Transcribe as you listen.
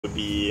would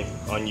be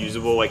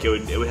unusable. Like it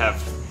would have,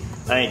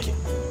 I think,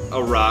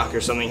 a rock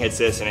or something hits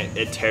this and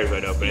it tears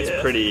right open.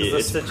 Yeah,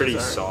 it's pretty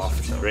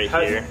soft right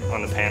here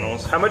on the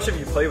panels. How much have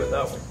you played with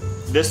that one?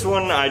 This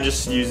one I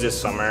just used this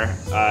summer.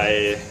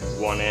 I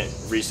won it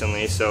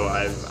recently, so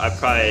I've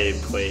probably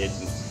played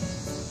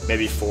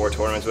maybe 4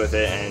 tournaments with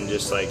it, and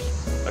just like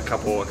a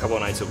couple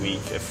nights a week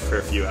for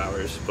a few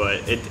hours.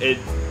 But it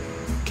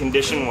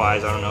condition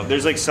wise, I don't know.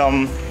 There's like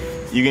some.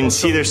 You can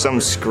see there's some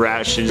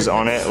scratches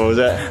on it. What was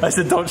that? I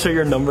said don't show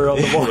your number on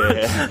the board.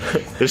 Yeah.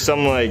 There's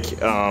some like,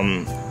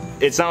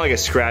 it's not like a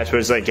scratch,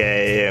 but it's like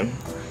a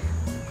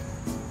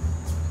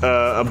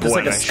just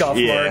like a scuff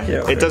mark.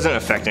 Yeah, it doesn't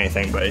affect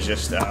anything, but it's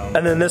just.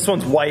 And then this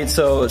one's white,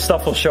 so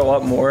stuff will show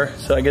up more.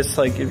 So I guess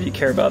like if you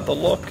care about the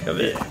look of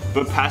it. Yeah.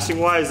 But passing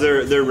wise,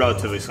 they're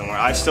relatively similar.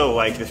 I still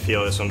like the feel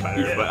of this one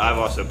better, but I've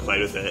also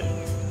played with it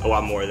a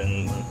lot more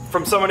than.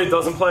 From someone who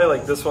doesn't play,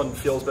 like this one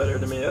feels better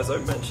to me, as I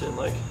mentioned.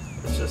 Like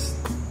it's just,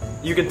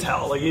 you can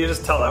tell, like you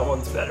just tell that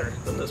one's better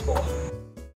than this ball.